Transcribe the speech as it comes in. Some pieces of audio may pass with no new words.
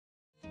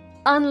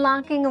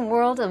unlocking a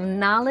world of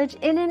knowledge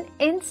in an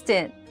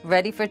instant.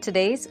 Ready for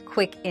today's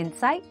quick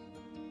insight?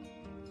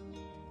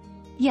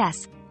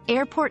 Yes,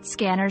 airport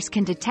scanners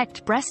can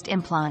detect breast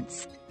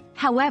implants.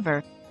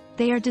 However,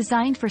 they are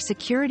designed for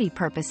security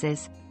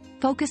purposes,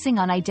 focusing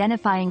on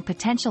identifying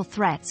potential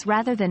threats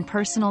rather than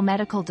personal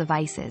medical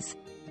devices.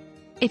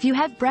 If you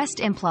have breast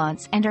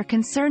implants and are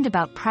concerned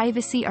about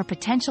privacy or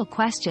potential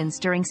questions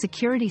during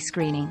security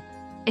screening,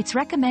 it's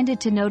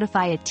recommended to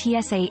notify a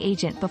TSA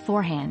agent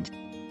beforehand.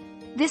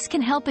 This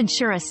can help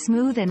ensure a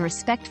smooth and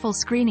respectful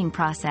screening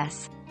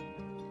process.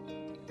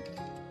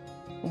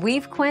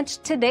 We've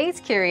quenched today's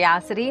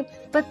curiosity,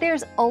 but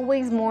there's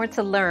always more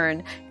to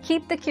learn.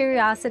 Keep the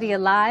curiosity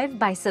alive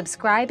by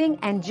subscribing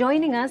and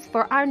joining us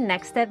for our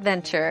next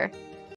adventure.